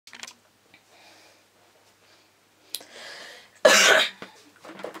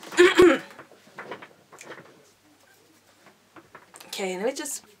Okay, let me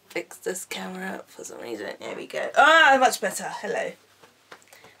just fix this camera up for some reason. There we go. Ah, much better. Hello.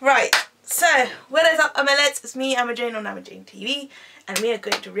 Right, so what is up, Amalettes? It's me, Amajane on Amajane TV, and we are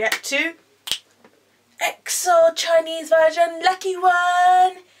going to react to EXO Chinese version Lucky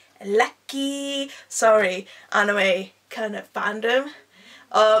One. Lucky. Sorry, anime kind of fandom.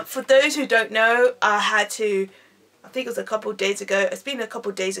 For those who don't know, I think it was a couple of days ago. It's been a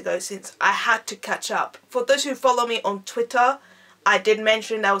couple of days ago since I had to catch up. For those who follow me on Twitter, I did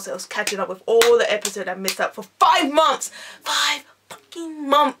mention that I was catching up with all the episodes I missed out for 5 months. 5 fucking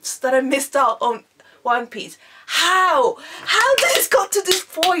months that I missed out on One Piece. How? How did this got to this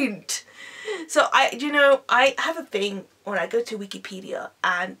point? So I have a thing when I go to Wikipedia,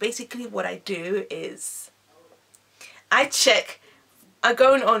 and basically what I do is I'm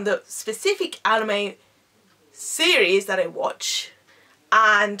going on the specific anime series that I watch,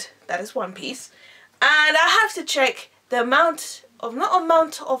 and that is One Piece, and I have to check the not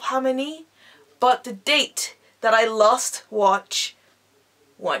amount of how many, but the date that I last watched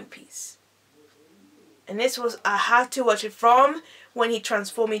One Piece. And this was, I had to watch it from when he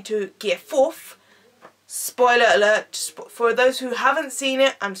transformed into Gear 4th. Spoiler alert, for those who haven't seen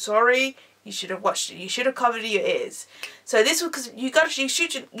it, I'm sorry, you should have watched it. You should have covered your ears. So this was because you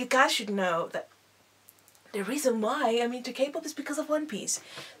guys should know that the reason why I'm into K-pop is because of One Piece.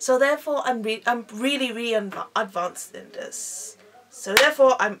 So therefore I'm really advanced in this. So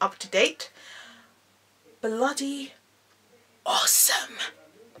therefore I'm up to date. Bloody awesome.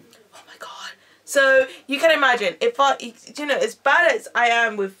 Oh my god. So you can imagine, if as bad as I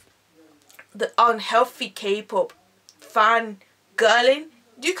am with the unhealthy K-pop fan girling,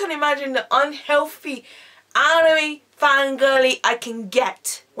 you can imagine the unhealthy anime fangirly I can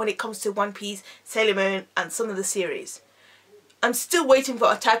get when it comes to One Piece, Sailor Moon and some of the series. I'm still waiting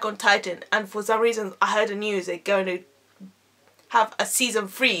for Attack on Titan, and for some reason I heard the news they're going to have a season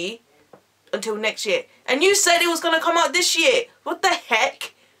 3 until next year. And you said it was going to come out this year. What the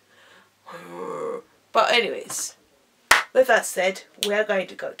heck? But anyways, with that said, we're going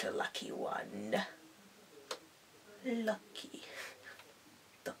to go to Lucky One. Lucky.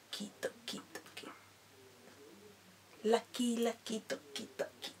 Doki, doki, doki. Lucky, lucky, doki,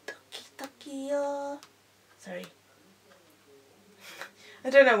 doki, doki, doki, oh. Sorry. I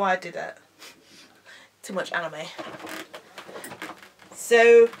don't know why I did that. Too much anime.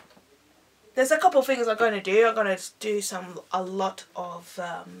 So, there's a couple of things I'm going to do. I'm going to do a lot of,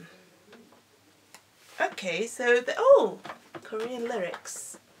 okay, so, Korean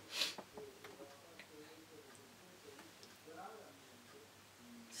lyrics.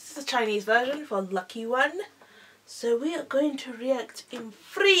 This is the Chinese version for Lucky One. So we are going to react in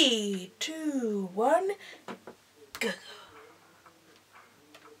 3, 2, 1, go.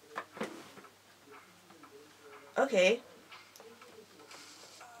 Okay.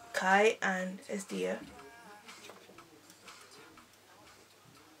 Kai and Esdia.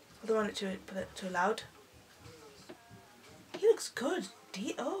 I don't want it to put it too loud. He looks good.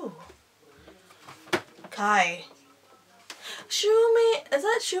 Oh. Kai. Shumin. Is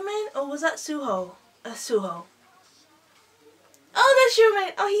that Shumin or was that Suho? Suho. Oh, that's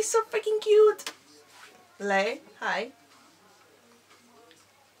Shumin. Oh, he's so freaking cute. Lei. Hi.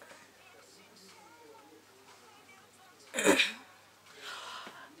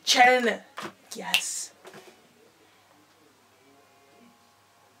 Chen. Yes.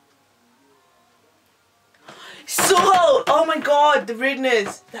 Suho! Oh my god, the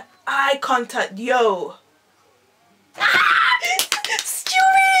rudeness. The eye contact, yo. Ah!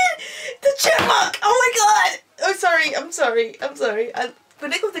 Stupid! The chipmunk! Oh my god! Oh, sorry, I'm sorry. But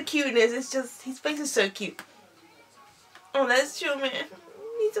look at the cuteness, it's just, his face is so cute. Oh, that's Shumin.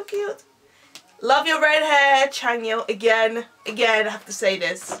 He's so cute. Love your red hair, Changyo. Again, I have to say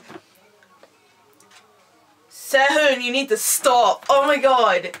this. Sehun, you need to stop. Oh my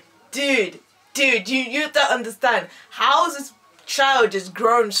god. Dude, you don't understand. How is this child just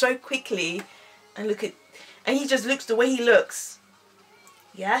grown so quickly? And look at, and he just looks the way he looks.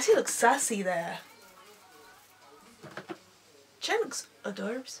 Yes, he looks sassy there. Chen looks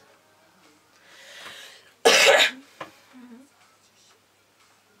adorbs.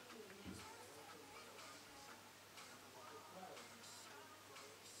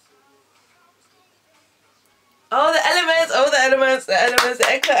 Oh, the elements, the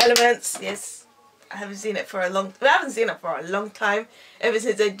EXO elements. Yes, I haven't seen it for a long time, ever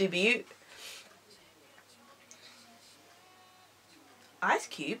since their debut. Ice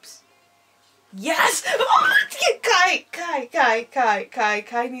cubes. Yes! Oh, Kai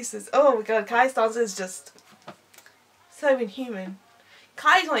needs this. Oh my god, Kai's dance is just so inhuman.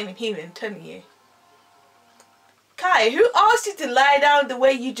 Kai's not even human, I'm telling you. Kai, who asked you to lie down the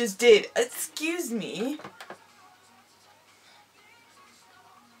way you just did? Excuse me.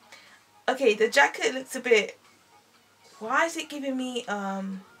 Okay, the jacket looks a bit... Why is it giving me, it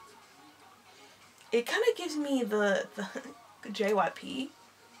kind of gives me the JYP,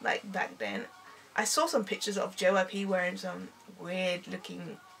 like back then. I saw some pictures of JYP wearing some weird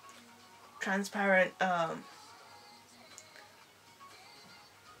looking transparent,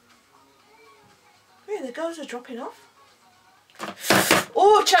 Wait, the girls are dropping off?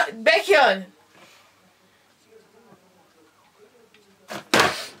 Oh, Baekhyun!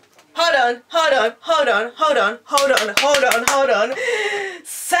 Hold on.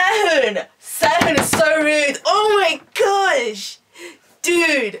 Sehun is so rude. Oh my gosh.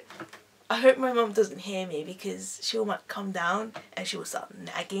 Dude. I hope my mom doesn't hear me because she might come down and she will start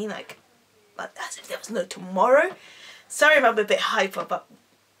nagging like as if there was no tomorrow. Sorry if I'm a bit hyper, but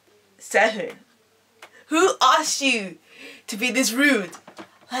Sehun. Who asked you to be this rude?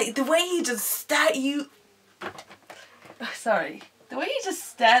 Like the way he just stared at you. Sorry. The way he just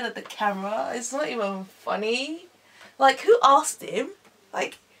stared at the camera, it's not even funny. Like, who asked him?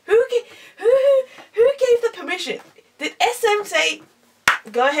 Like, who gave the permission? Did SM say,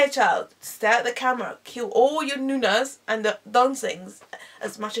 go ahead child, stare at the camera, kill all your nunas and the dunsings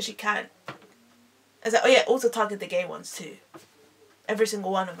as much as you can. As oh yeah, also target the gay ones too. Every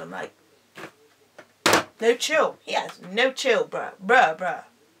single one of them, like, no chill. He has no chill, bruh.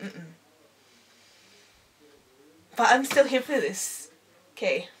 But I'm still here for this.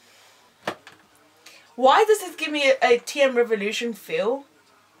 Okay. Why does this give me a TM Revolution feel?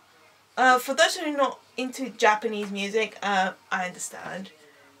 For those who are not into Japanese music, I understand.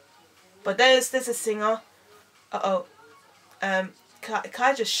 But there's a singer. Kai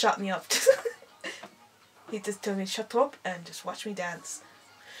just shut me up. He just told me shut up and just watch me dance.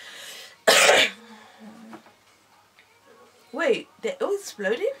 Wait, they're all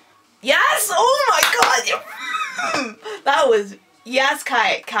exploding? Yes! Oh my god! That was... Yes,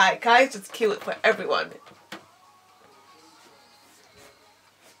 Kai just kill it for everyone.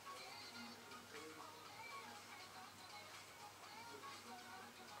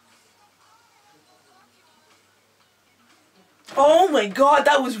 Oh my god,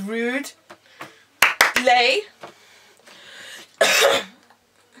 that was rude. Lay.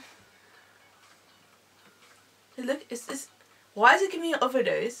 Look, is this... Why is it giving me an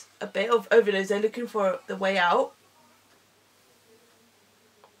overdose? A bit of overdose. They're looking for the way out.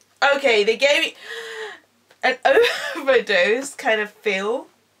 Okay, they gave me an overdose kind of feel,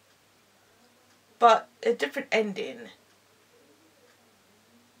 but a different ending.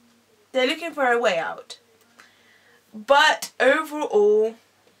 They're looking for a way out. But overall,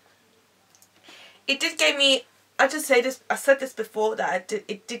 it did give me, I said this before, that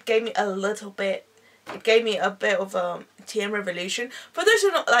it did give me a little bit, it gave me a bit of TM Revolution. For those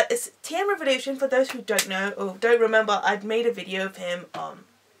who not like, it's TM Revolution, for those who don't know or don't remember, I'd made a video of him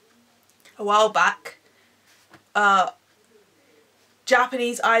a while back.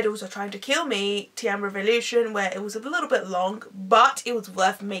 Japanese idols are trying to kill me, TM Revolution, where it was a little bit long, but it was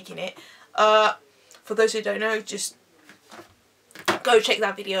worth making it. For those who don't know, just go check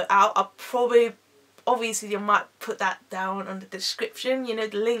that video out. I'll probably, obviously I might put that down on the description, you know,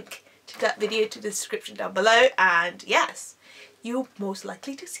 the link to that video to the description down below, and yes, you're most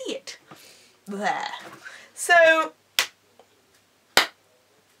likely to see it there. So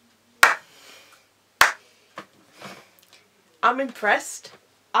I'm impressed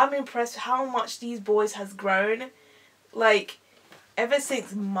how much these boys has grown, like ever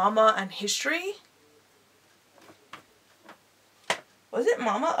since Mama and History. Was it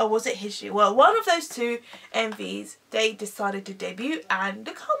Mama or was it History? Well, one of those two MVs, they decided to debut, and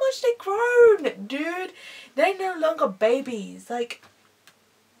look how much they've grown, dude. They're no longer babies. Like,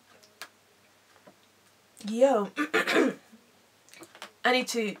 yo, I need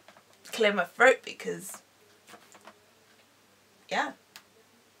to clear my throat because, yeah,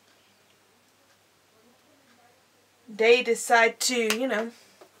 they decide to, you know,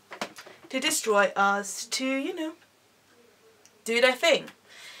 to destroy us, to, you know, do their thing.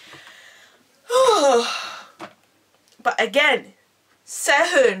 But again,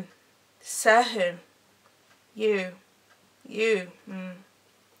 Sehun, you,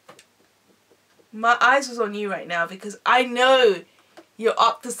 my eyes was on you right now because I know you're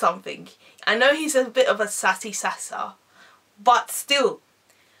up to something. I know he's a bit of a sassy sasser, but still,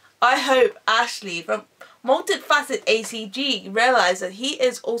 I hope Ashley from Multifaceted ACG realized that he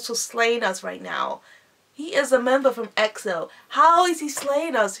is also slaying us right now. He is a member from EXO. How is he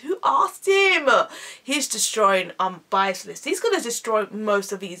slaying us? Who asked him? He's destroying bias list. He's gonna destroy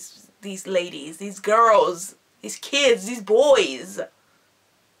most of these ladies, these girls. these kids, these boys.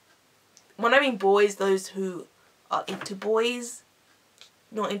 When I mean boys, those who are into boys,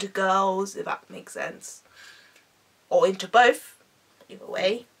 not into girls, if that makes sense. Or into both, either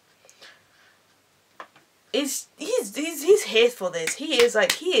way. He's here for this. This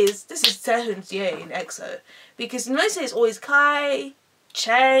is Sehun's year in EXO. Because mostly it's always Kai,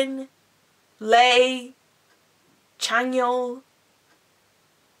 Chen, Lei, Chanyeol,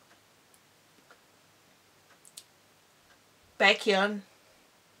 Baekhyun.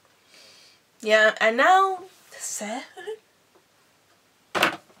 Yeah, and now Sehun.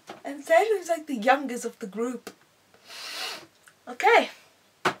 And Sehun's like the youngest of the group. Okay.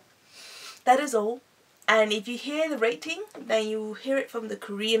 That is all. And if you hear the rating, then you hear it from the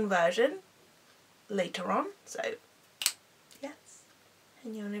Korean version later on. So, yes.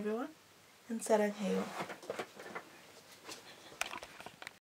 Annyeong everyone. And 사랑해요.